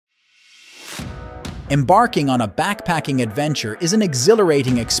Embarking on a backpacking adventure is an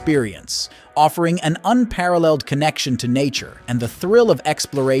exhilarating experience, offering an unparalleled connection to nature and the thrill of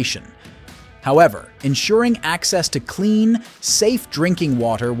exploration. However, ensuring access to clean, safe drinking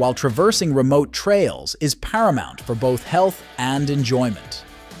water while traversing remote trails is paramount for both health and enjoyment.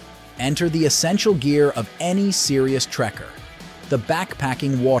 Enter the essential gear of any serious trekker: the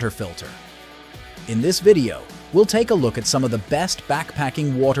backpacking water filter. In this video, we'll take a look at some of the best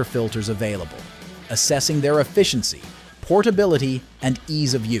backpacking water filters available, assessing their efficiency, portability, and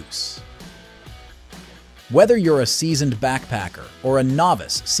ease of use. Whether you're a seasoned backpacker or a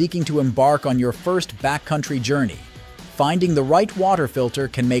novice seeking to embark on your first backcountry journey, finding the right water filter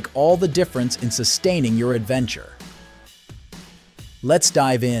can make all the difference in sustaining your adventure. Let's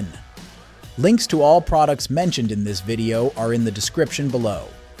dive in. Links to all products mentioned in this video are in the description below.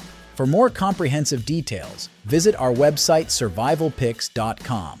 For more comprehensive details, visit our website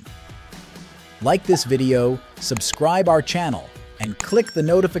survivalpicks.com. Like this video, subscribe our channel, and click the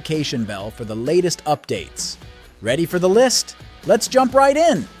notification bell for the latest updates. Ready for the list? Let's jump right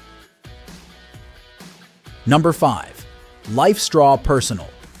in! Number 5. LifeStraw Personal.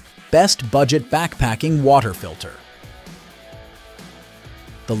 Best Budget Backpacking Water Filter.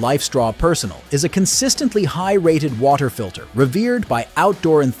 The LifeStraw Personal is a consistently high-rated water filter revered by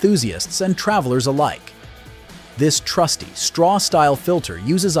outdoor enthusiasts and travelers alike. This trusty, straw-style filter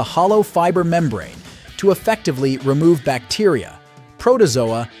uses a hollow fiber membrane to effectively remove bacteria,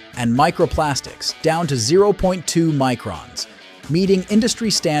 protozoa, and microplastics down to 0.2 microns, meeting industry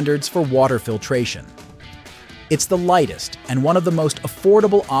standards for water filtration. It's the lightest and one of the most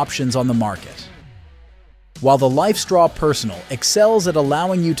affordable options on the market. While the LifeStraw Personal excels at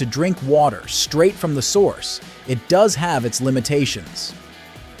allowing you to drink water straight from the source, it does have its limitations.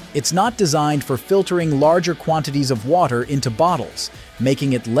 It's not designed for filtering larger quantities of water into bottles,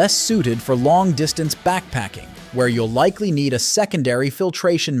 making it less suited for long-distance backpacking, where you'll likely need a secondary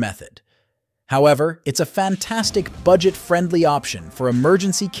filtration method. However, it's a fantastic budget-friendly option for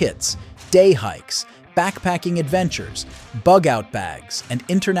emergency kits, day hikes, backpacking adventures, bug-out bags, and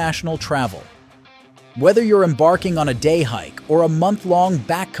international travel. Whether you're embarking on a day hike or a month-long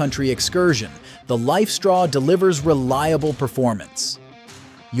backcountry excursion, the LifeStraw delivers reliable performance.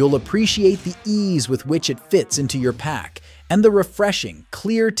 You'll appreciate the ease with which it fits into your pack and the refreshing,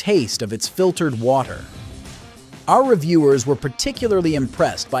 clear taste of its filtered water. Our reviewers were particularly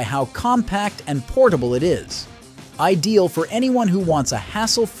impressed by how compact and portable it is, ideal for anyone who wants a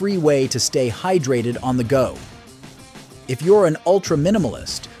hassle-free way to stay hydrated on the go. If you're an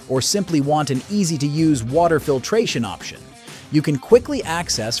ultra-minimalist or simply want an easy-to-use water filtration option, you can quickly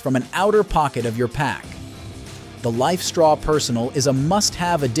access from an outer pocket of your pack. The LifeStraw Personal is a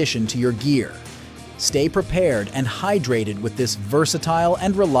must-have addition to your gear. Stay prepared and hydrated with this versatile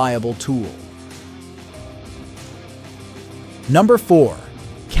and reliable tool. Number 4.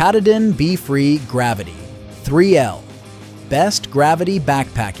 Katadyn BeFree Gravity 3L. Best Gravity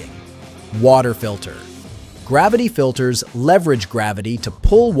Backpacking Water Filter. Gravity filters leverage gravity to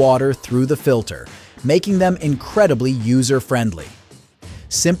pull water through the filter, making them incredibly user-friendly.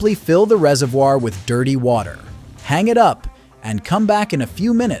 Simply fill the reservoir with dirty water, hang it up, and come back in a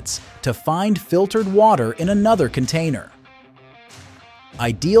few minutes to find filtered water in another container.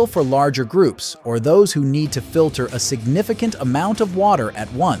 Ideal for larger groups or those who need to filter a significant amount of water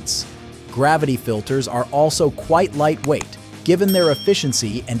at once, gravity filters are also quite lightweight, given their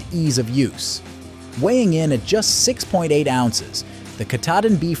efficiency and ease of use. Weighing in at just 6.8 ounces, the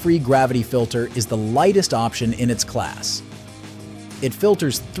Katadyn BeFree Gravity filter is the lightest option in its class. It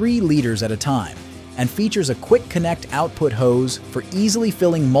filters 3 liters at a time and features a quick connect output hose for easily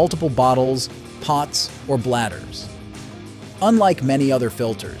filling multiple bottles, pots, or bladders. Unlike many other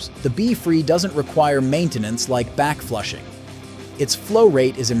filters, the BeFree doesn't require maintenance like backflushing. Its flow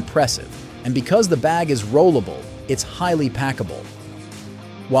rate is impressive, and because the bag is rollable, it's highly packable.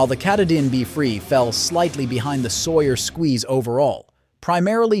 While the Katadyn BeFree fell slightly behind the Sawyer Squeeze overall,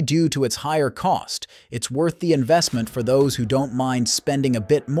 primarily due to its higher cost, it's worth the investment for those who don't mind spending a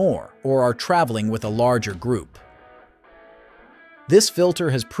bit more or are traveling with a larger group. This filter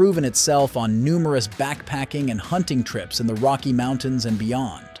has proven itself on numerous backpacking and hunting trips in the Rocky Mountains and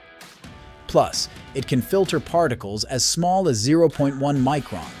beyond. Plus, it can filter particles as small as 0.1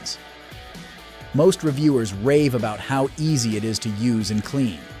 microns. Most reviewers rave about how easy it is to use and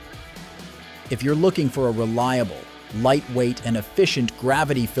clean. If you're looking for a reliable, lightweight, and efficient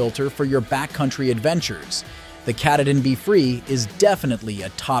gravity filter for your backcountry adventures, the Katadyn BeFree is definitely a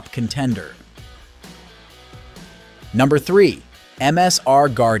top contender. Number 3.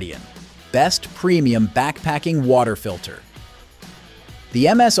 MSR Guardian. Best Premium Backpacking Water Filter. The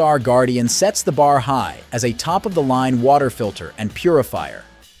MSR Guardian sets the bar high as a top-of-the-line water filter and purifier.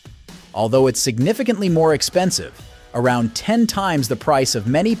 Although it's significantly more expensive, around 10 times the price of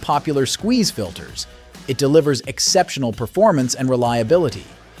many popular squeeze filters, it delivers exceptional performance and reliability.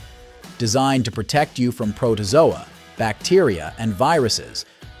 Designed to protect you from protozoa, bacteria, and viruses,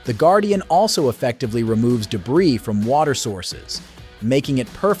 the Guardian also effectively removes debris from water sources, making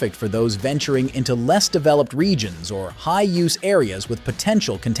it perfect for those venturing into less developed regions or high-use areas with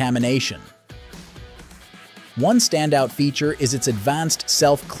potential contamination. One standout feature is its advanced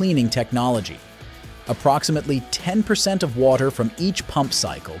self-cleaning technology. Approximately 10% of water from each pump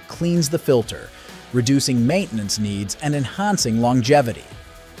cycle cleans the filter, reducing maintenance needs and enhancing longevity.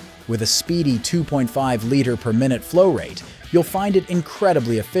 With a speedy 2.5 liter per minute flow rate, you'll find it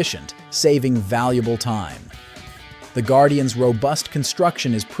incredibly efficient, saving valuable time. The Guardian's robust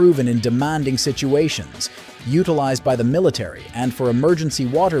construction is proven in demanding situations, utilized by the military and for emergency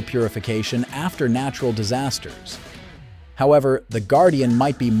water purification after natural disasters. However, the Guardian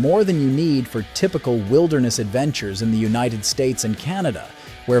might be more than you need for typical wilderness adventures in the United States and Canada,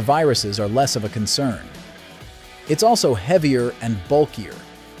 where viruses are less of a concern. It's also heavier and bulkier,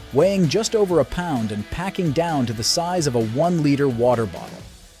 weighing just over a pound and packing down to the size of a 1-liter water bottle.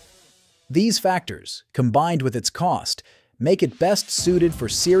 These factors, combined with its cost, make it best suited for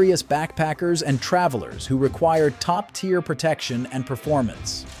serious backpackers and travelers who require top-tier protection and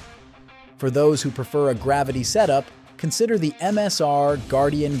performance. For those who prefer a gravity setup, consider the MSR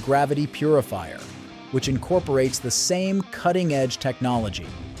Guardian Gravity Purifier, which incorporates the same cutting-edge technology.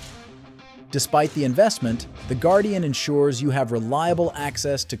 Despite the investment, the Guardian ensures you have reliable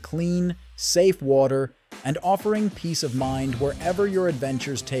access to clean, safe water and offering peace of mind wherever your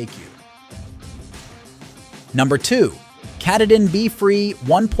adventures take you. Number 2. Katadyn BeFree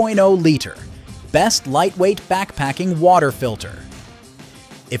 1.0 Liter Best Lightweight Backpacking Water Filter.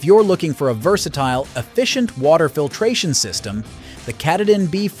 If you're looking for a versatile, efficient water filtration system, the Katadyn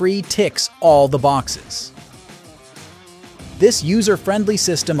BeFree ticks all the boxes. This user-friendly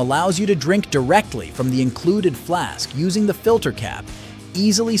system allows you to drink directly from the included flask using the filter cap,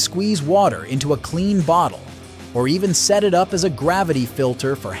 easily squeeze water into a clean bottle, or even set it up as a gravity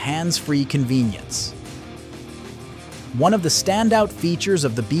filter for hands-free convenience. One of the standout features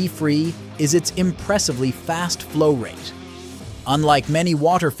of the BeFree is its impressively fast flow rate. Unlike many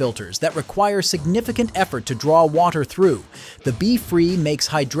water filters that require significant effort to draw water through, the BeFree makes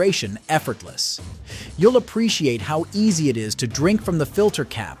hydration effortless. You'll appreciate how easy it is to drink from the filter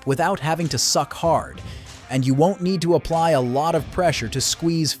cap without having to suck hard, and you won't need to apply a lot of pressure to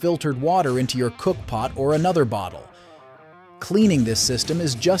squeeze filtered water into your cook pot or another bottle. Cleaning this system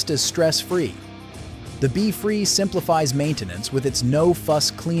is just as stress-free. The BeFree simplifies maintenance with its no-fuss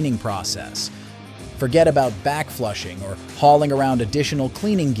cleaning process. Forget about backflushing or hauling around additional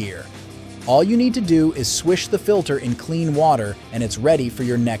cleaning gear. All you need to do is swish the filter in clean water and it's ready for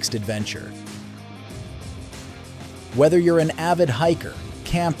your next adventure. Whether you're an avid hiker,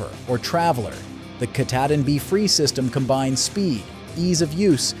 camper, or traveler, the Katadyn BeFree system combines speed, ease of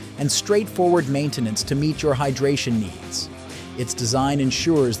use, and straightforward maintenance to meet your hydration needs. Its design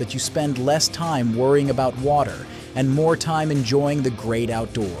ensures that you spend less time worrying about water and more time enjoying the great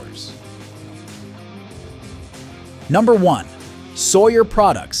outdoors. Number 1. Sawyer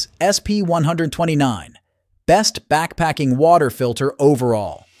Products SP129 Best Backpacking Water Filter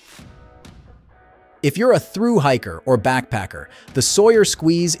Overall. If you're a thru hiker or backpacker, the Sawyer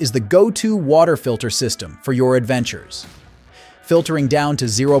Squeeze is the go-to water filter system for your adventures. Filtering down to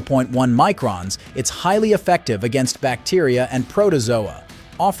 0.1 microns, it's highly effective against bacteria and protozoa,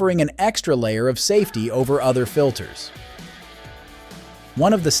 offering an extra layer of safety over other filters.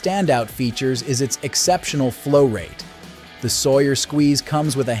 One of the standout features is its exceptional flow rate. The Sawyer Squeeze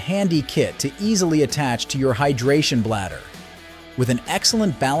comes with a handy kit to easily attach to your hydration bladder. With an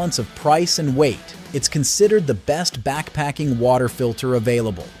excellent balance of price and weight, it's considered the best backpacking water filter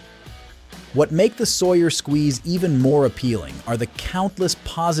available. What make the Sawyer Squeeze even more appealing are the countless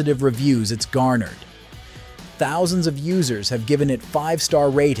positive reviews it's garnered. Thousands of users have given it 5-star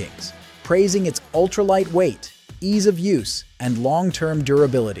ratings, praising its ultralight weight, ease of use, and long-term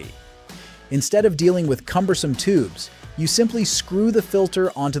durability. Instead of dealing with cumbersome tubes, you simply screw the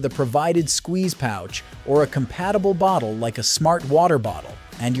filter onto the provided squeeze pouch or a compatible bottle like a smart water bottle,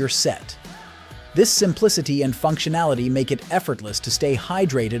 and you're set. This simplicity and functionality make it effortless to stay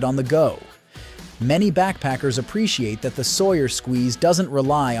hydrated on the go. Many backpackers appreciate that the Sawyer Squeeze doesn't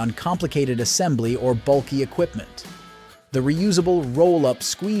rely on complicated assembly or bulky equipment. The reusable roll-up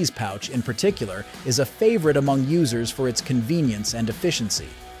squeeze pouch in particular is a favorite among users for its convenience and efficiency.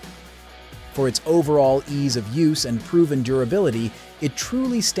 For its overall ease of use and proven durability, it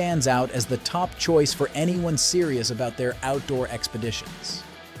truly stands out as the top choice for anyone serious about their outdoor expeditions.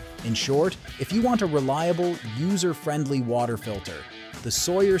 In short, if you want a reliable, user-friendly water filter, the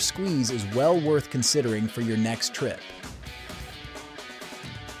Sawyer Squeeze is well worth considering for your next trip.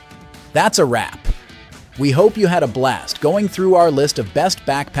 That's a wrap. We hope you had a blast going through our list of best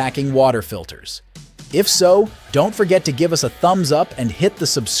backpacking water filters. If so, don't forget to give us a thumbs up and hit the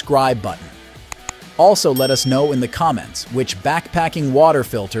subscribe button. Also, let us know in the comments which backpacking water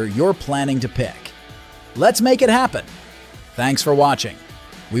filter you're planning to pick. Let's make it happen! Thanks for watching.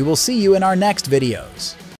 We will see you in our next videos.